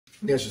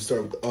think I should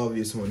start with the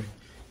obvious one.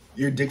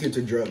 You're addicted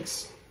to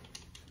drugs.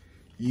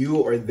 You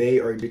or they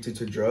are addicted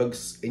to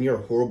drugs, and you're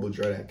a horrible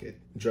drug addict.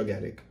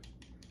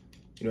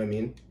 You know what I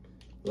mean?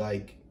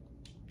 Like,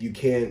 you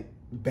can't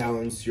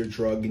balance your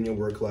drug in your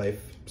work life,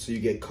 so you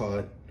get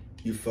caught.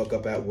 You fuck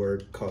up at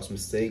work, cause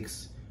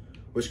mistakes,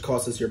 which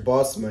costs your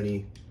boss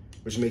money,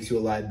 which makes you a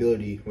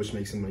liability, which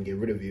makes him want to get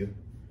rid of you.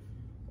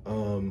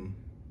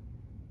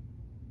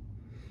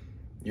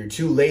 You're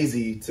too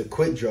lazy to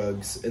quit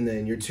drugs, and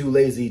then you're too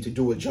lazy to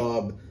do a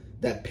job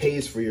that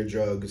pays for your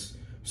drugs,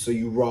 so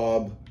you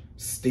rob,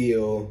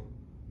 steal,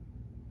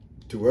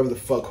 do whatever the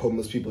fuck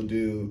homeless people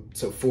do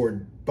to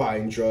afford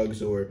buying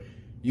drugs, or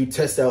you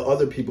test out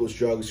other people's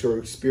drugs who are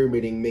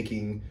experimenting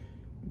making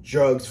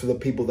drugs for the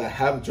people that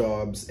have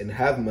jobs and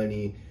have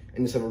money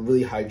and just have a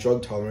really high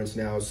drug tolerance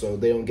now, so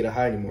they don't get a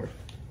high anymore,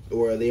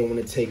 or they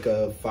want to take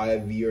a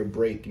 5-year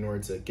break in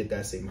order to get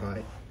that same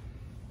high.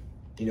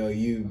 You know,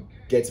 you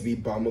get to be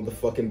bottom of the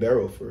fucking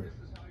barrel for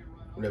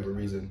whatever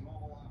reason,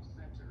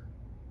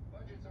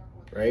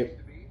 right?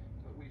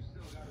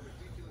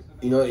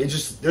 You know, it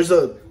just, there's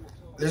a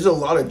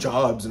lot of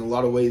jobs and a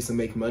lot of ways to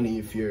make money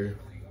if you're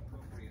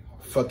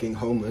fucking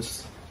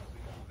homeless.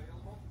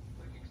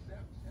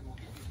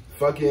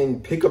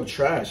 Fucking pick up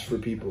trash for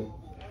people.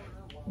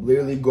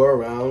 Literally go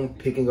around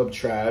picking up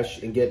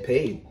trash and get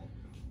paid.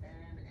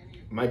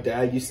 My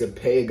dad used to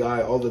pay a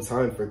guy all the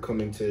time for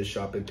coming to his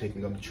shop and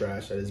picking up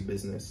trash at his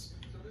business.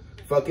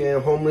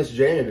 Fucking homeless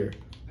janitor.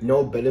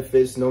 No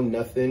benefits, no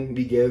nothing.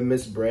 We gave him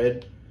his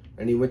bread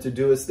and he went to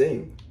do his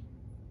thing.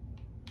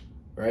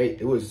 Right?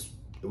 It was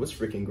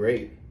freaking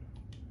great.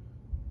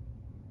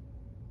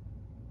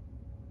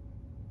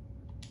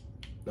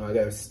 No, I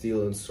gotta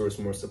steal and source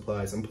more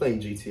supplies. I'm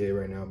playing GTA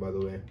right now, by the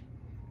way.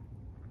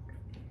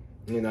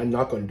 And I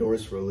knock on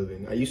doors for a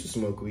living. I used to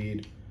smoke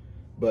weed,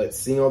 but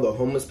seeing all the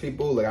homeless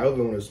people, like, I don't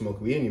even want to smoke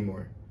weed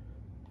anymore.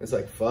 It's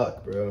like,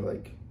 fuck, bro.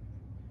 Like,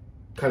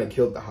 kind of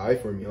killed the high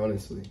for me,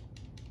 honestly.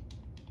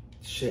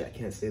 Shit, I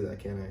can't say that,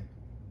 can I?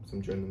 Because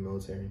I'm joining the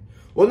military.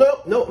 Well,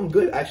 no, I'm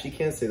good. I actually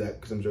can't say that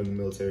because I'm joining the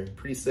military.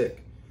 Pretty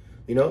sick.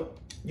 You know?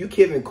 You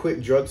can't even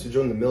quit drugs to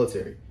join the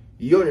military.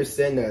 You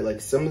understand that, like,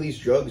 some of these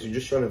drugs, you're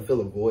just trying to fill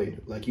a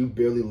void. Like, you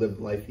barely lived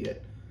life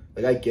yet.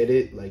 Like, I get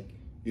it. Like,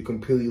 you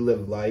completely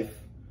lived life.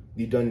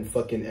 You've done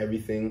fucking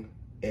everything.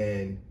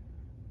 And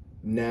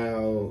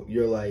now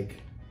you're, like,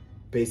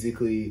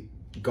 basically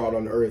God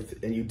on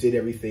earth. And you did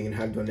everything and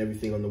have done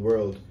everything on the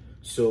world.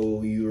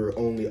 So your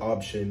only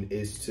option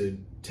is to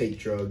take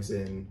drugs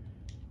and,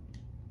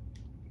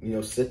 you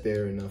know, sit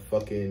there in a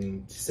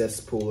fucking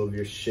cesspool of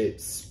your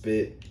shit,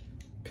 spit,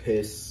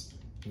 piss,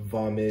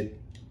 vomit,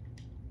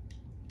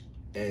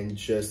 and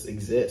just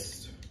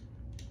exist,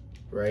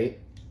 right?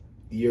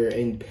 You're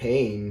in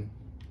pain,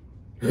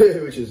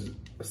 which is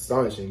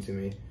astonishing to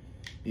me.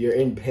 You're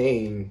in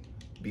pain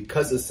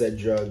because of said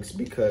drugs,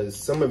 because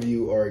some of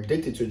you are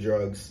addicted to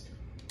drugs,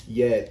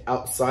 yet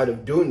outside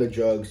of doing the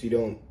drugs, you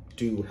don't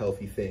do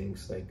healthy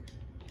things. Like,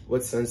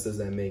 what sense does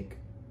that make?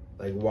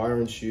 Like, why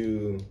aren't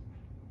you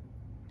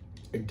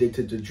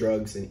addicted to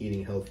drugs and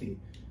eating healthy?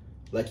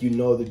 Like, you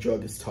know the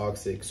drug is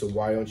toxic, so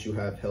why don't you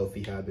have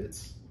healthy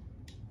habits?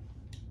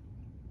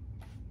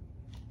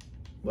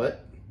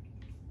 What?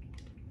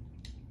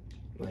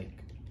 Like,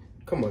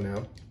 come on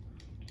now.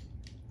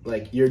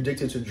 Like, you're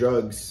addicted to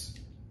drugs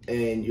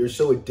and you're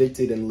so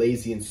addicted and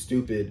lazy and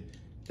stupid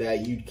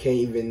that you can't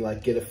even,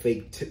 like, get a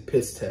fake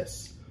piss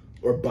test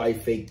or buy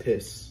fake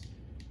piss,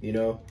 you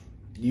know?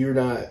 You're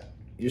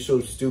so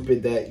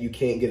stupid that you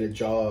can't get a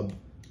job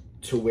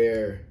to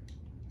where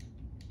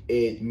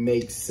it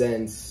makes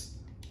sense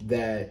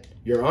that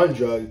you're on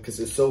drugs because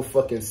it's so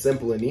fucking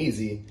simple and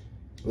easy.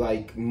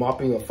 Like,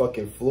 mopping a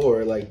fucking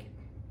floor, like,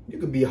 you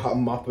could be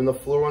mopping the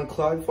floor on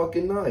Cloud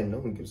fucking 9. No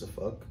one gives a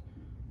fuck.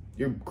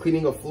 You're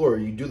cleaning a floor.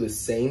 You do the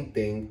same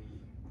thing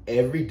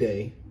every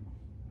day,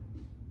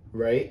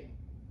 right?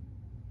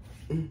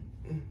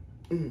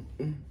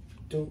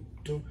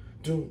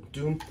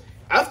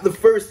 After the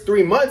first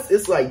 3 months,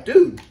 it's like,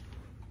 dude,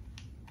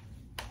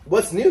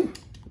 what's new?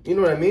 You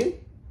know what I mean?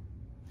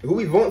 Who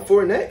we voting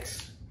for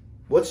next?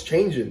 What's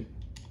changing?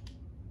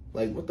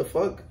 Like, what the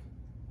fuck?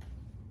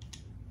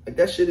 Like,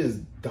 that shit is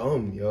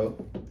dumb,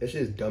 yo. That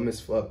shit is dumb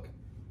as fuck.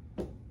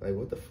 Like,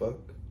 what the fuck?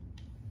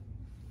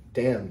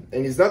 Damn.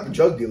 And it's not the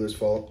drug dealer's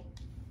fault.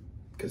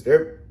 Because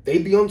they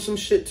be on some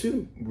shit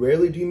too.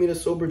 Rarely do you meet a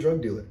sober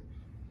drug dealer.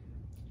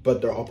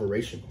 But they're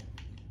operational.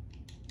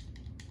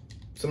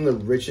 Some of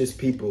the richest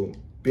people,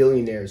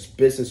 billionaires,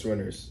 business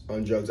runners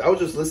on drugs. I was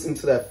just listening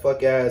to that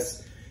fuck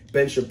ass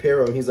Ben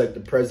Shapiro, and he's like, the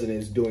president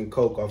is doing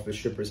coke off a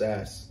stripper's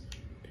ass.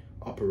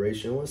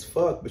 Operational as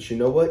fuck. But you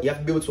know what? You have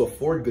to be able to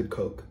afford good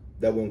coke.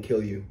 That won't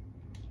kill you.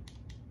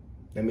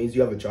 That means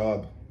you have a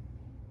job.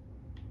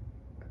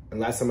 And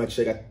last time I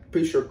checked, I'm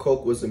pretty sure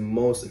coke was the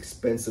most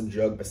expensive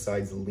drug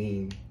besides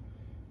lean.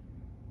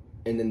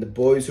 And then the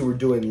boys who were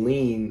doing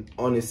lean,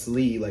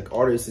 honestly, like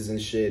artists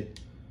and shit,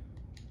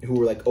 who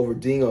were like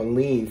overdoing on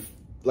lean,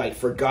 like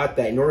forgot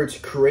that in order to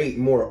create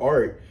more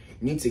art,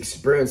 you need to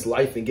experience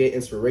life and get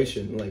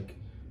inspiration. Like,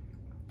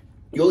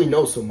 you only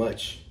know so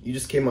much. You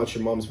just came out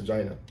your mom's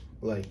vagina.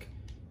 Like,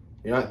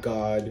 you're not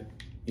God,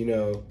 you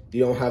know,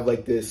 you don't have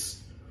like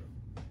this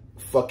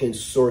fucking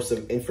source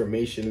of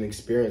information and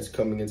experience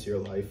coming into your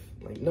life.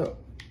 Like, no.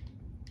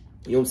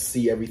 You don't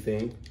see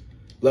everything.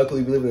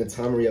 Luckily, we live in a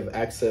time where you have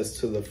access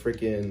to the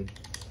freaking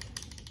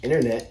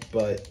internet,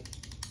 but,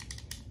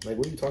 like,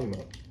 what are you talking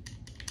about?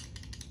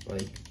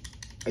 Like,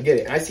 I get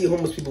it. I see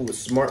homeless people with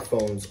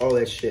smartphones, all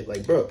that shit.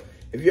 Like, bro,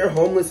 if you're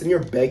homeless and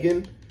you're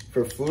begging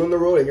for food on the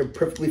road and you're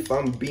perfectly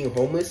fine with being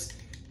homeless,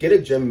 get a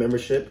gym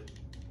membership,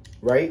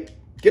 right?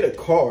 Get a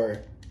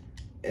car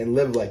and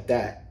live like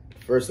that,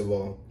 first of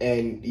all.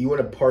 And you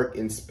want to park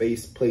in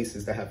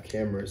places that have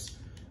cameras.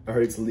 I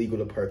heard it's illegal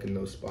to park in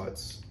those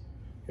spots.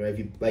 You know, if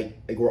you like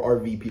where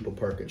RV people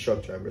park and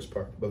truck drivers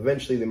park. But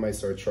eventually they might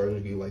start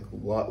charging you like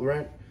lot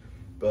rent.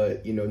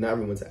 But, you know, not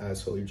everyone's an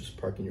asshole. You're just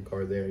parking your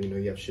car there. You know,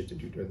 you have shit to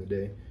do during the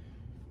day,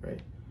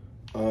 right?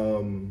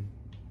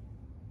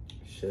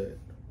 Shit.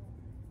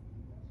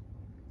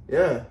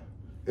 Yeah.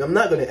 And I'm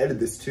not going to edit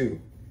this too,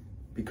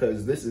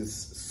 because this is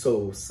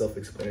so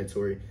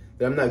self-explanatory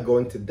that I'm not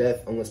going to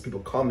death unless people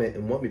comment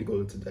and want me to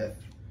go to death.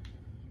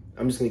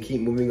 I'm just going to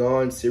keep moving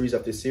on, series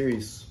after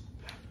series,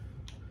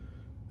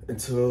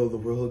 until the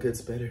world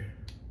gets better.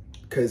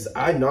 Because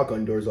I knock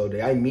on doors all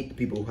day. I meet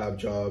people who have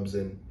jobs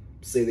and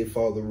say they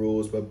follow the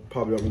rules, but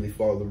probably don't really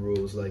follow the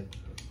rules. Like,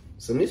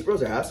 some of these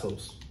bros are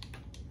assholes.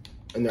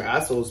 And they're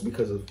assholes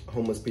because of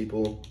homeless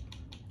people,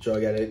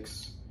 drug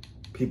addicts,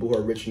 people who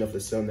are rich enough to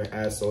sit on their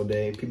ass all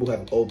day, people who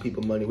have old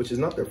people money, which is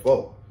not their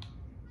fault.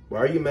 Why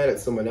are you mad at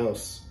someone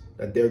else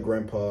that their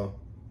grandpa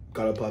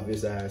got up off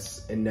his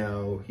ass and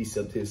now he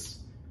set his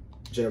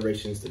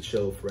generations to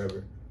chill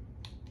forever?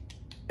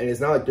 And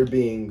it's not like they're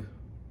being,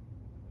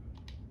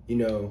 you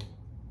know,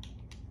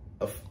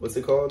 what's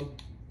it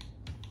called?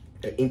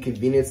 An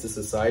inconvenience to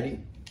society,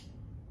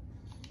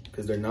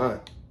 because they're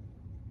not.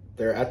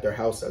 They're at their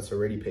house that's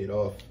already paid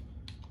off.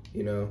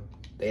 You know,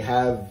 they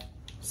have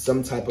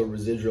some type of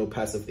residual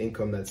passive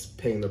income that's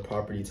paying their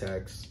property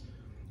tax.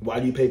 Why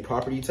do you pay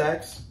property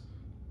tax?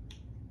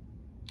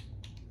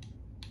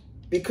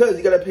 Because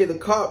you gotta pay the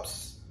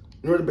cops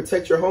in order to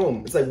protect your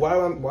home. It's like, why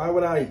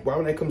would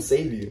I come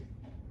save you?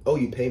 Oh,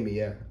 you pay me,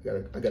 yeah.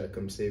 I gotta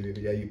come save you.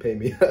 Yeah, you pay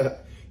me. You know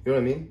what I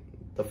mean?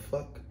 The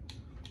fuck?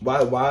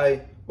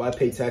 Why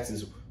pay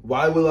taxes?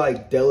 Why will I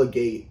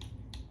delegate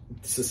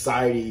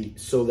society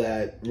so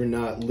that we're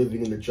not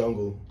living in the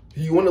jungle?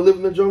 Do you want to live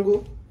in the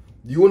jungle?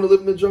 Do you want to live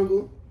in the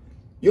jungle?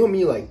 You know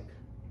me, like,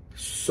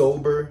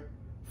 sober,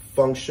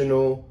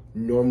 functional,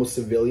 normal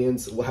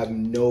civilians will have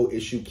no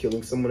issue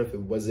killing someone if it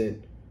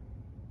wasn't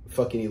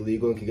fucking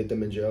illegal and could get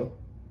them in jail?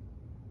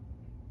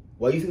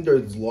 Why do you think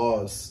there's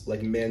laws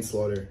like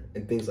manslaughter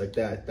and things like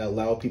that that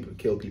allow people to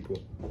kill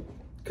people?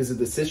 Because if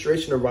the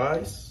situation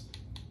arises,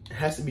 it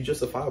has to be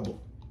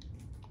justifiable.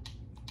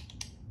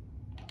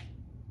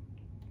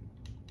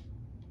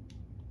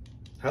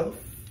 How the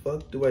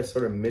fuck do I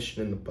start a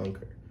mission in the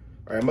bunker?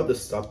 All right, I'm about to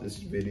stop this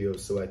video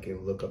so I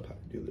can look up how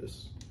to do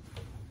this.